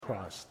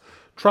Christ.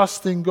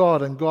 Trust in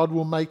God, and God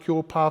will make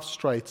your path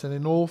straight, and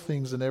in all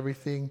things and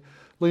everything,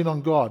 lean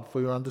on God for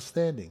your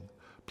understanding.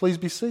 Please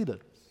be seated.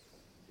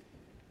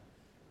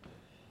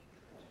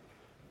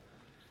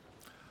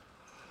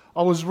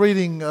 I was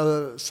reading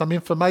some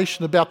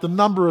information about the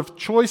number of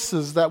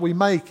choices that we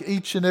make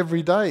each and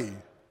every day.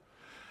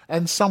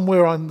 And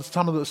somewhere on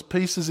some of those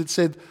pieces it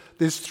said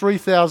there's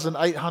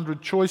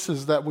 3,800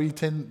 choices that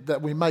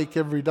we make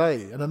every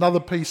day. And another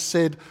piece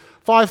said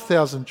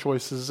 5,000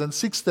 choices and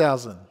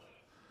 6,000.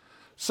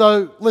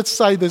 So let's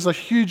say there's a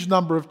huge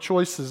number of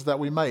choices that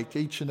we make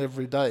each and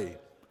every day.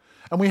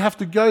 And we have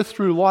to go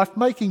through life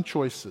making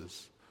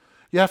choices.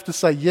 You have to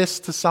say yes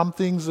to some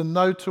things and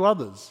no to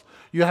others.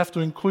 You have to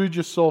include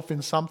yourself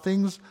in some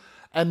things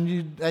and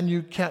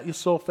you count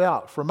yourself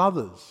out from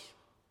others.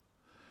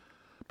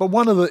 But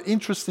one of the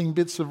interesting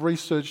bits of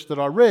research that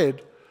I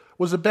read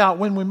was about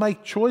when we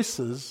make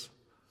choices,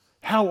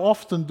 how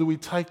often do we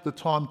take the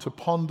time to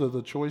ponder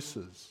the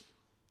choices?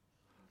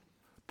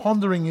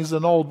 Pondering is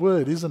an old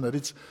word, isn't it?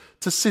 It's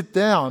to sit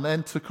down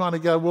and to kind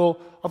of go, well,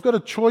 I've got a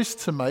choice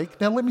to make.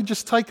 Now let me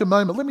just take a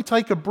moment, let me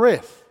take a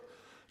breath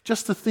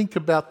just to think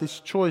about this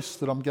choice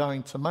that I'm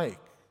going to make.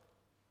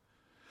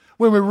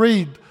 When we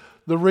read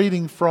the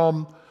reading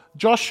from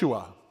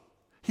Joshua,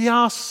 he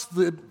asks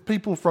the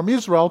people from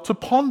Israel to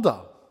ponder.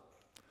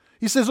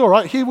 He says, all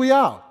right, here we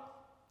are.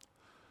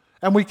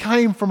 And we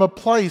came from a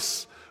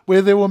place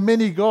where there were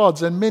many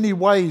gods and many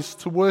ways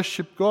to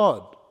worship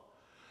God.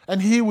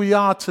 And here we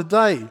are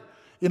today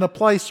in a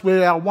place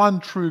where our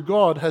one true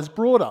God has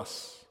brought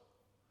us.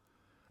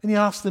 And he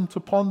asked them to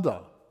ponder,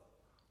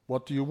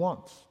 what do you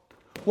want?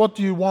 What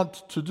do you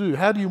want to do?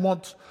 How do you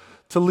want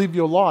to live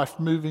your life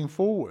moving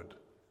forward?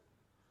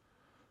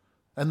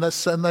 And they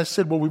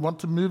said, well, we want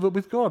to move it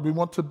with God. We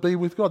want to be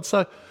with God.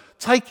 So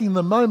taking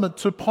the moment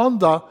to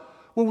ponder,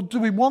 well, do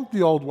we want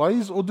the old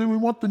ways or do we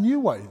want the new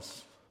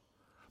ways?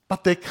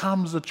 But there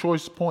comes a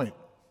choice point.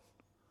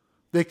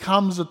 There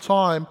comes a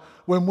time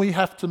when we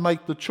have to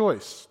make the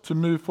choice to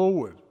move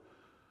forward.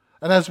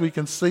 And as we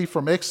can see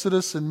from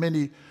Exodus and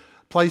many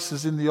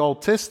places in the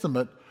Old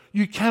Testament,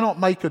 you cannot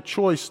make a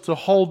choice to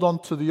hold on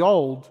to the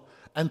old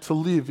and to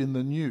live in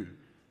the new.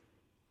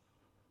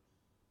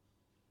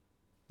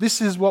 This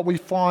is what we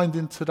find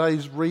in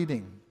today's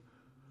reading,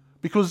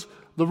 because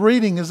the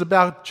reading is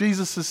about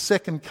Jesus'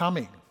 second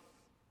coming.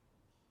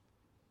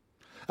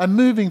 And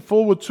moving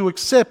forward to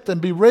accept and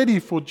be ready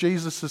for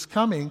Jesus'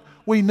 coming,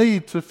 we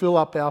need to fill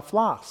up our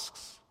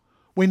flasks.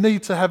 We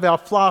need to have our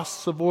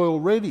flasks of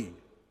oil ready.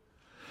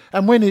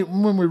 And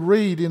when we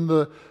read in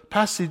the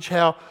passage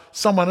how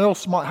someone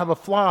else might have a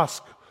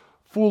flask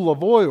full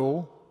of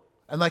oil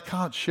and they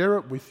can't share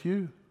it with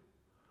you,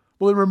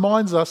 well, it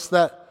reminds us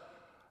that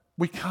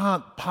we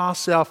can't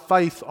pass our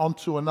faith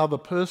onto another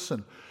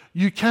person.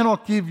 You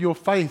cannot give your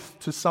faith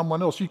to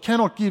someone else. You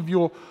cannot give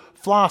your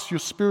flask, your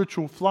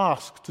spiritual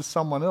flask, to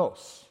someone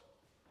else.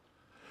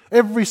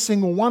 Every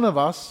single one of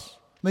us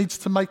needs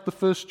to make the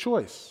first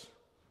choice,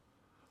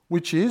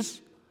 which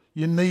is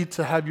you need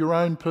to have your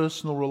own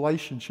personal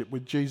relationship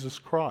with Jesus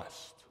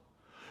Christ.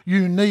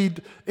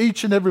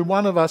 Each and every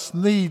one of us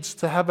needs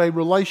to have a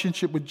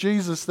relationship with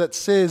Jesus that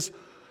says,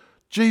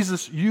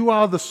 Jesus, you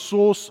are the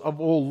source of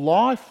all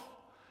life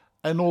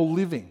and all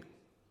living.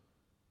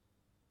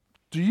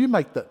 Do you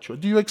make that choice?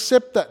 Do you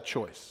accept that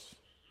choice?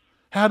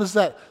 How does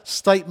that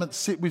statement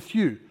sit with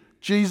you?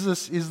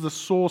 Jesus is the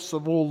source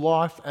of all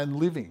life and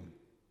living.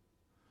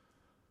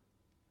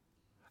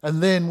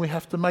 And then we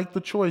have to make the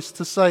choice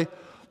to say,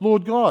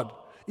 Lord God,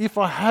 if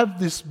I have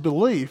this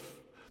belief,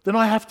 then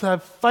I have to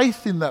have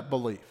faith in that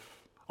belief.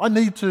 I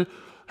need to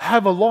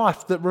have a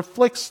life that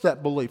reflects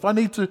that belief. I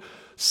need to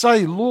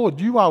say,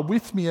 Lord, you are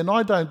with me, and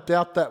I don't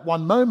doubt that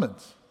one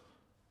moment.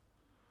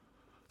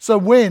 So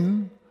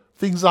when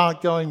things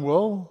aren't going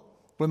well,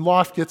 when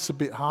life gets a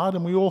bit hard,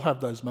 and we all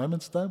have those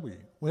moments, don't we?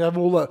 We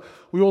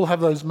all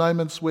have those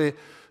moments where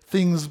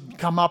things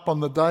come up on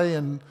the day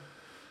and,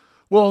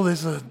 well,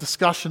 there's a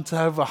discussion to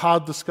have, a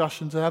hard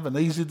discussion to have, an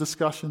easy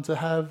discussion to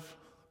have.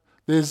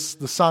 There's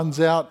the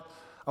sun's out.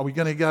 Are we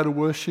going to go to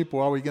worship,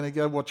 or are we going to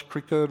go watch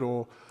cricket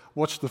or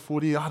watch the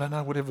footy? I don't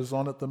know, whatever's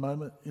on at the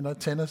moment.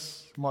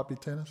 Tennis. It might be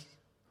tennis.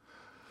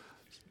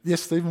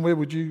 Yes, Stephen, where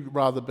would you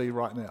rather be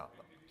right now?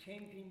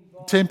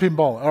 10-pin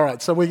bowling. All right,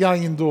 so we're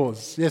going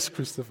indoors. Yes,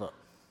 Christopher.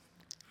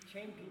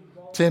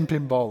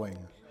 10-pin bowling.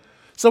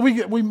 So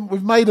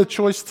we've made a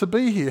choice to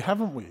be here,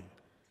 haven't we?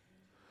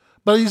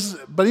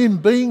 But in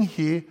being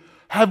here,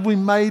 have we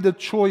made a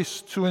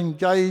choice to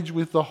engage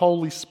with the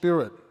Holy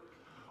Spirit?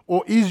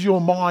 Or is your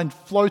mind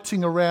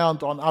floating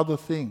around on other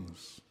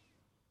things?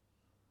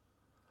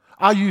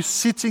 Are you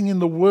sitting in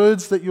the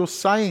words that you're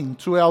saying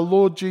to our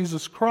Lord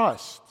Jesus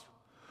Christ?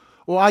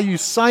 Or are you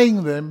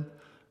saying them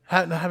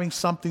having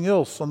something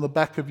else on the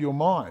back of your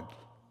mind?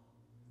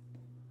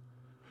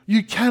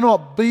 You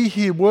cannot be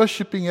here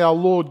worshipping our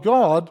Lord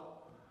God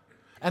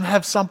and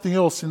have something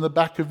else in the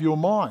back of your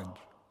mind.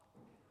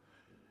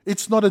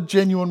 It's not a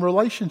genuine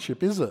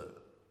relationship, is it?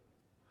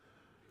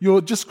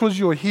 Just because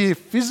you're here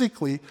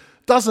physically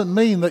doesn't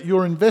mean that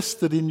you're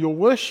invested in your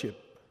worship.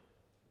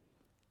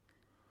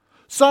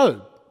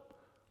 So,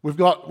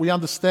 we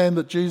understand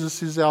that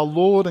Jesus is our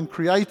Lord and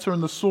Creator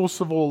and the source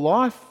of all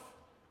life.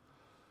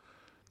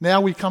 Now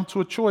we come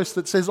to a choice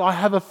that says, I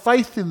have a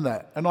faith in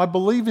that and I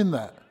believe in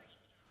that.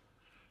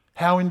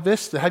 How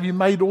invested? Have you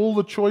made all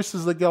the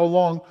choices that go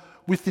along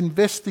with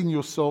investing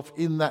yourself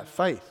in that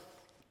faith?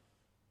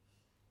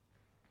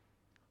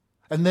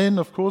 And then,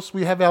 of course,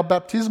 we have our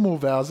baptismal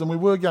vows, and we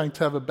were going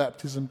to have a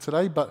baptism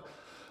today, but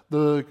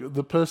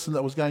the person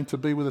that was going to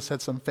be with us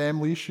had some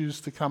family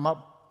issues that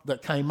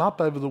came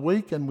up over the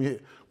week, and we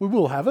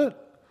will have it.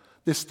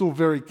 They're still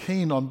very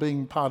keen on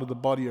being part of the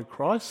body of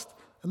Christ,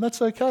 and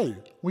that's okay.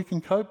 We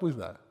can cope with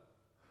that.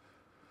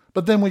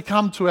 But then we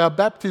come to our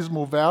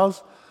baptismal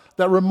vows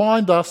that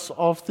remind us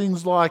of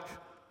things like,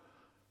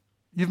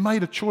 you've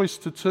made a choice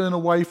to turn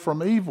away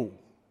from evil.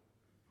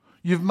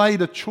 You've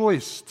made a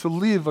choice to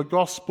live a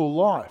gospel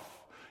life.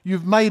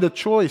 You've made a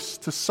choice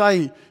to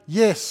say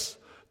yes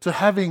to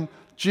having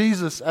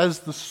Jesus as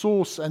the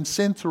source and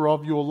center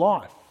of your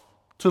life,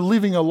 to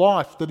living a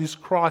life that is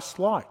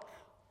Christ-like.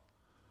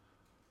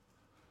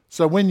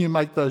 So when you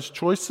make those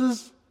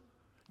choices,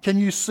 can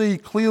you see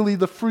clearly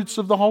the fruits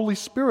of the Holy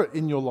Spirit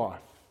in your life?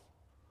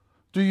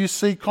 Do you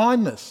see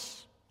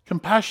kindness,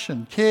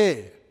 compassion,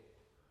 care?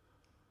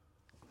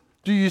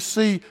 Do you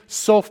see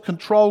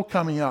self-control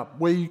coming up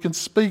where you can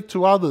speak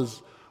to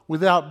others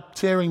without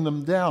tearing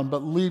them down but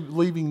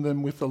leaving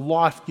them with a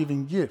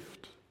life-giving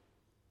gift?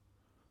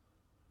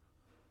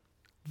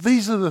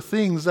 These are the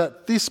things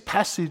that this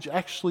passage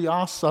actually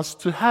asks us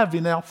to have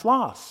in our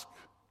flask.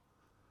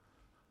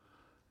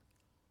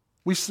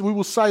 We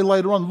will say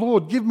later on,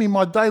 Lord, give me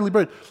my daily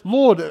bread.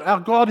 Lord, our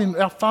God,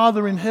 our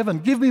Father in heaven,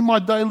 give me my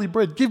daily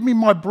bread. Give me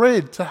my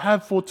bread to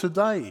have for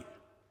today.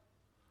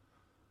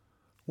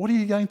 What are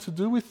you going to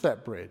do with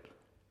that bread?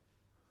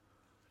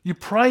 You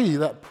pray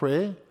that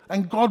prayer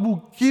and God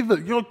will give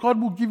it. God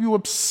will give you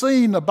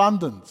obscene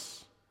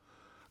abundance.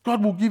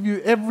 God will give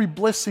you every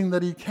blessing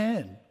that He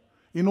can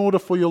in order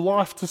for your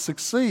life to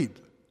succeed.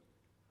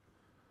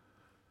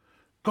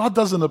 God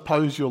doesn't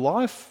oppose your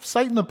life.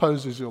 Satan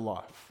opposes your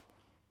life.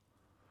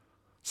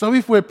 So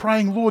if we're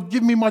praying, Lord,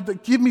 give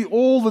me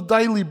all the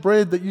daily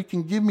bread that you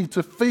can give me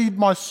to feed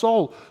my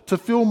soul, to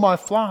fill my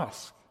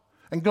flask.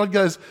 And God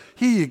goes,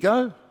 here you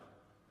go.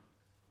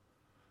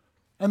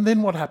 And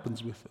then what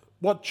happens with it?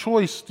 What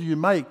choice do you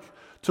make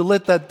to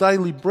let that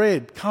daily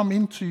bread come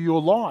into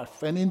your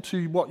life and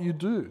into what you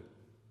do?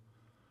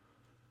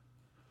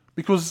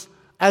 Because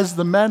as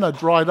the manna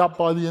dried up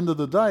by the end of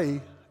the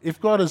day, if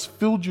God has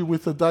filled you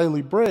with the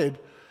daily bread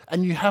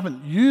and you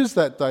haven't used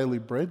that daily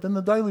bread, then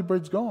the daily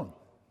bread's gone.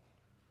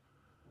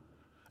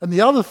 And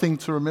the other thing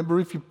to remember,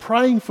 if you're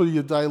praying for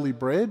your daily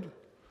bread,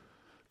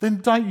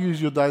 then don't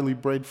use your daily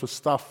bread for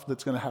stuff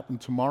that's going to happen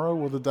tomorrow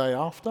or the day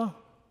after.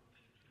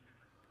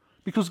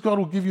 Because God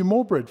will give you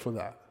more bread for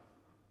that.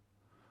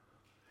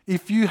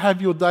 If you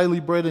have your daily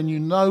bread and you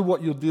know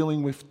what you're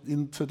dealing with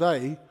in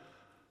today,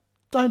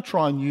 don't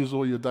try and use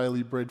all your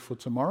daily bread for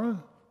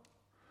tomorrow.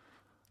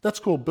 That's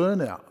called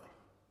burnout.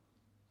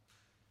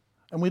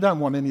 And we don't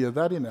want any of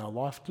that in our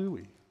life, do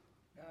we?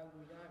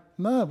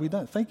 No, we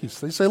don't. Thank you,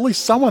 Steve. So at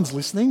least someone's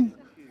listening.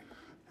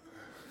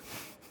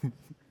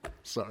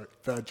 Sorry,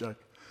 bad joke.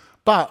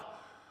 But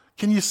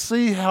can you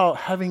see how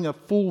having a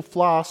full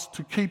flask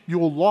to keep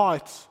your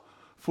light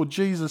for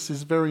Jesus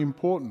is very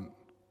important?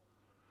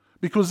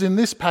 Because in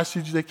this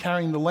passage, they're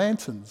carrying the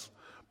lanterns.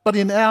 But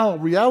in our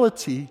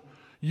reality,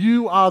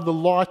 you are the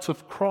light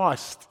of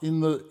Christ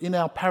in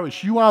our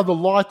parish. You are the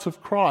light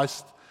of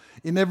Christ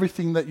in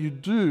everything that you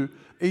do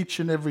each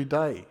and every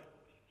day.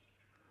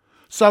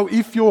 So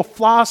if your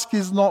flask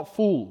is not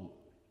full,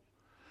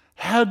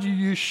 how do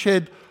you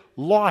shed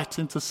light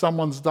into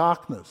someone's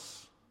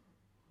darkness?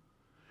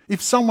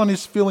 If someone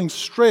is feeling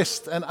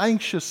stressed and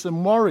anxious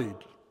and worried,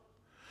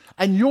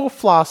 and your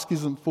flask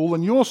isn't full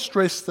and you're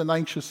stressed and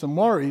anxious and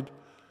worried,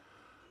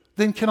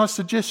 then can I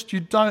suggest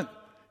you don't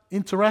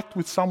interact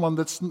with someone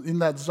that's in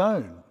that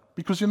zone,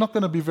 because you're not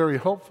going to be very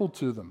helpful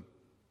to them.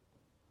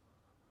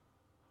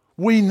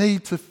 We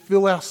need to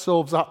fill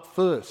ourselves up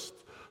first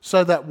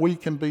so that we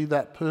can be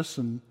that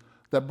person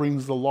that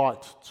brings the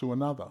light to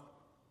another.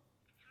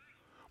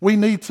 We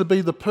need to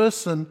be the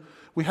person,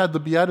 we had the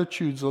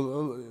Beatitudes,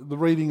 the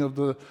reading of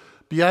the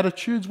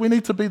Beatitudes, we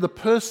need to be the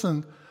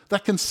person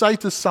that can say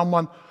to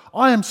someone,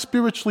 I am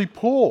spiritually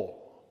poor,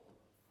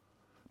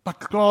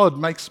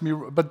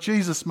 but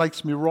Jesus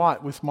makes me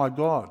right with my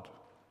God.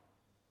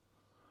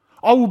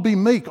 I will be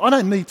meek. I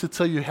don't need to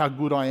tell you how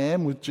good I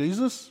am with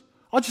Jesus.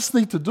 I just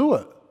need to do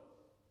it.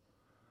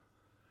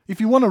 If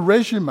you want a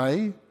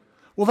resume,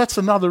 well, that's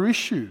another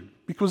issue,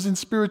 because in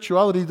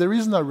spirituality there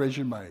is no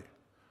resume.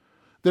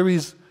 There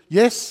is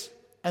yes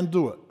and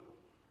do it.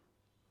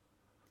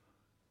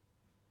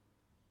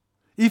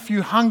 If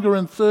you hunger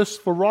and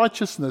thirst for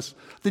righteousness,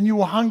 then you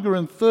will hunger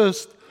and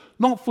thirst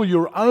not for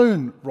your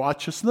own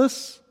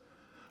righteousness,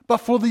 but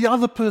for the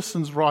other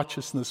person's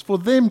righteousness, for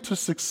them to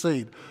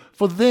succeed,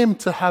 for them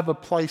to have a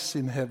place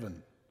in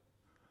heaven.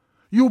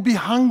 You'll be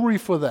hungry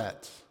for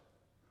that.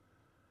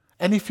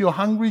 And if you're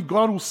hungry,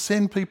 God will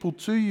send people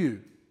to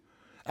you.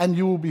 and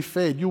you will be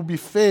fed. You'll be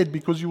fed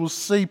because you will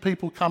see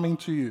people coming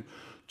to you,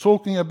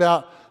 talking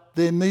about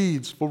their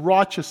needs for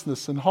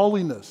righteousness and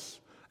holiness.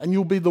 And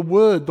you'll be the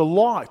word, the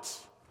light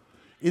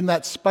in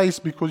that space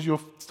because your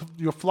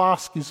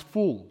flask is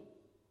full.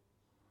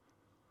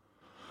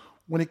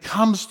 When it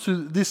comes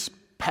to this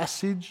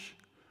passage,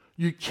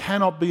 you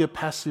cannot be a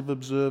passive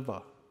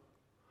observer.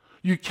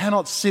 You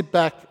cannot sit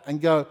back and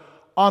go,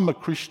 I'm a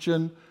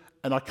Christian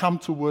and I come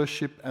to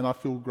worship and I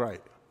feel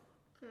great.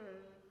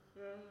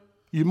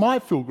 You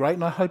might feel great,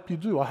 and I hope you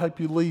do. I hope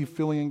you leave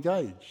feeling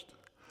engaged.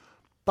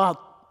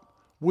 But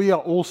we are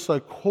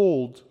also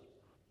called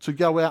to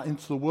go out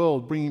into the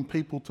world bringing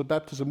people to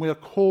baptism. We are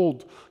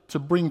called to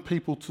bring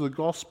people to the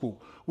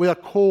gospel. We are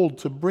called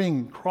to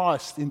bring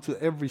Christ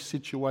into every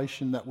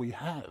situation that we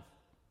have.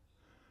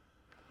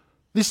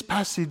 This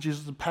passage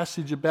is the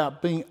passage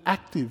about being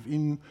active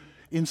in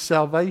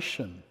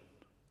salvation.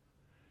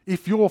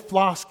 If your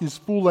flask is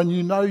full and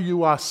you know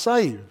you are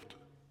saved,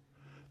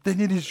 then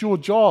it is your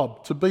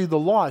job to be the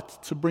light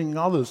to bring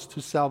others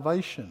to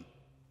salvation.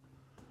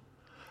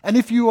 And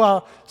if you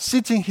are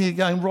sitting here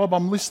going, Rob,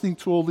 I'm listening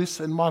to all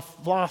this and my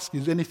flask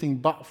is anything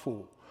but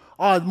full.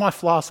 My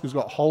flask has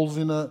got holes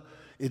in it,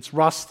 it's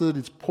rusted,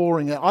 it's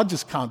pouring out. I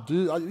just can't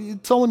do it. You're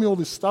telling me all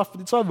this stuff,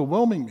 but it's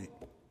overwhelming me.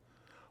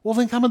 Well,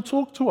 then come and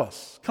talk to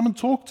us. Come and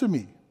talk to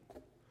me.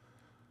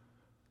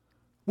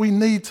 We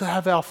need to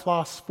have our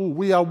flasks full.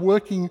 We are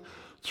working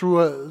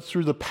through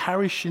the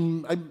parish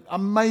in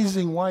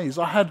amazing ways.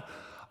 I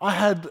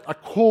had a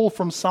call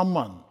from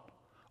someone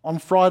on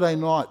Friday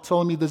night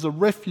telling me there's a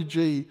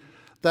refugee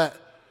that,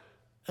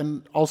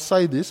 and I'll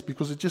say this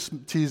because it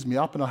just tears me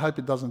up and I hope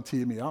it doesn't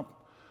tear me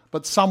up,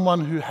 but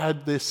someone who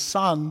had their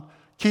son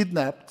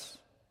kidnapped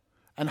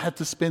and had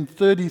to spend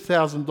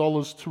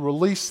 $30,000 to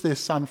release their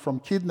son from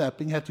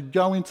kidnapping, had to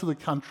go into the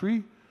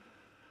country,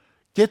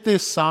 get their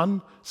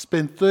son,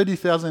 spend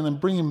 $30,000 and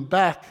bring him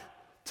back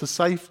to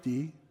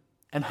safety,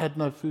 and had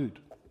no food.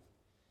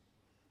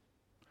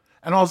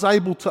 And I was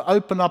able to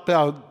open up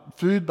our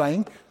food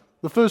bank.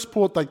 The first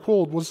port they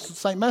called was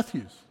St.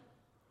 Matthew's.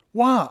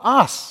 Wow,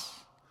 us.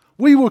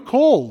 We were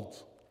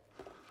called.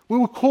 We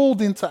were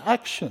called into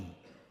action.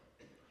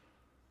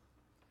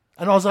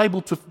 And I was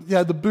able to,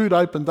 the boot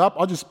opened up.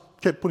 I just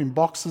kept putting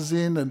boxes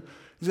in and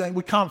he's saying,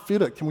 we can't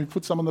fit it. Can we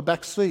put some on the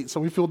back seat? So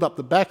we filled up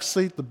the back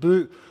seat, the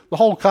boot. The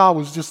whole car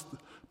was just,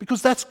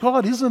 because that's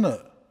God, isn't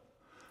it?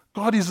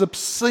 God is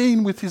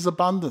obscene with his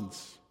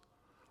abundance.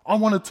 I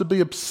wanted to be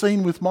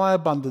obscene with my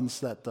abundance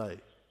that day.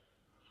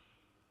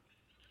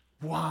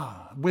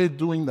 Wow, we're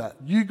doing that.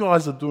 You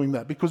guys are doing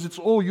that because it's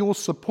all your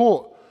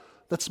support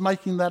that's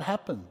making that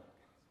happen.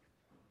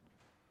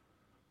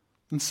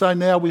 And so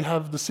now we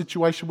have the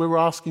situation where we're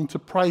asking to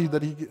pray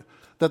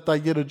that they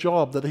get a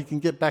job, that he can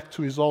get back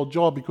to his old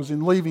job, because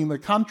in leaving the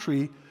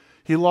country,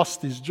 he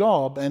lost his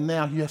job and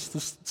now he has to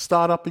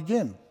start up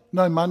again.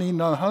 No money,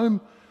 no home,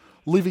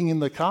 living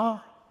in the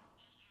car.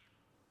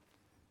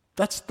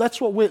 That's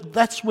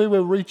where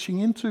we're reaching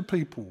into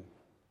people.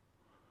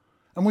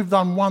 And we've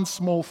done one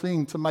small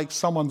thing to make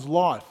someone's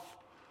life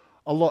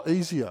a lot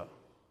easier.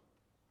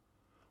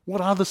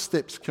 What other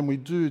steps can we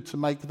do to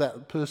make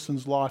that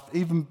person's life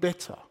even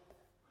better?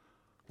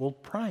 Well,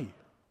 pray.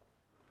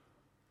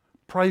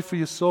 Pray for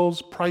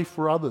yourselves, pray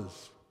for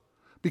others.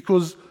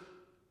 Because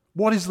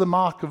what is the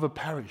mark of a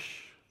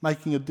parish?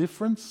 Making a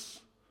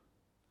difference?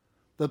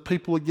 That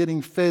people are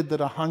getting fed that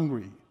are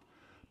hungry.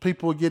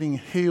 People are getting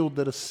healed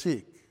that are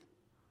sick.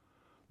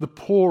 The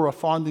poor are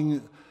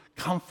finding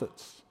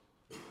comforts.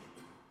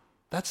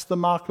 That's the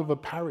mark of a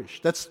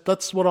parish.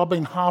 That's what I've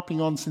been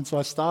harping on since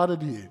I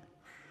started here.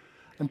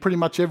 And pretty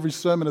much every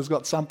sermon has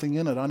got something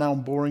in it. I know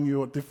I'm boring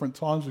you at different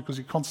times because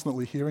you're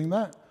constantly hearing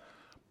that.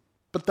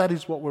 But that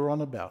is what we're on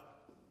about.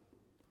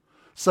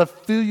 So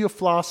fill your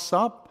flasks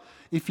up.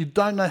 If you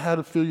don't know how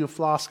to fill your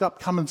flask up,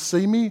 come and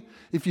see me.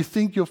 If you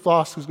think your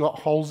flask has got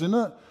holes in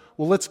it,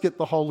 well, let's get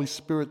the Holy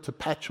Spirit to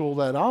patch all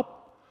that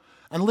up.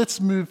 And let's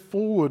move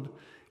forward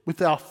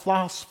with our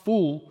flasks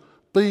full,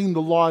 being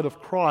the light of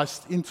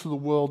Christ into the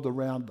world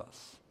around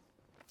us.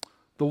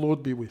 The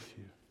Lord be with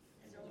you.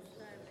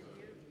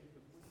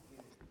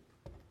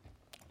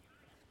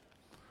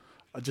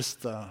 I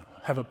just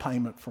have a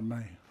payment from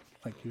me.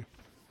 Thank you.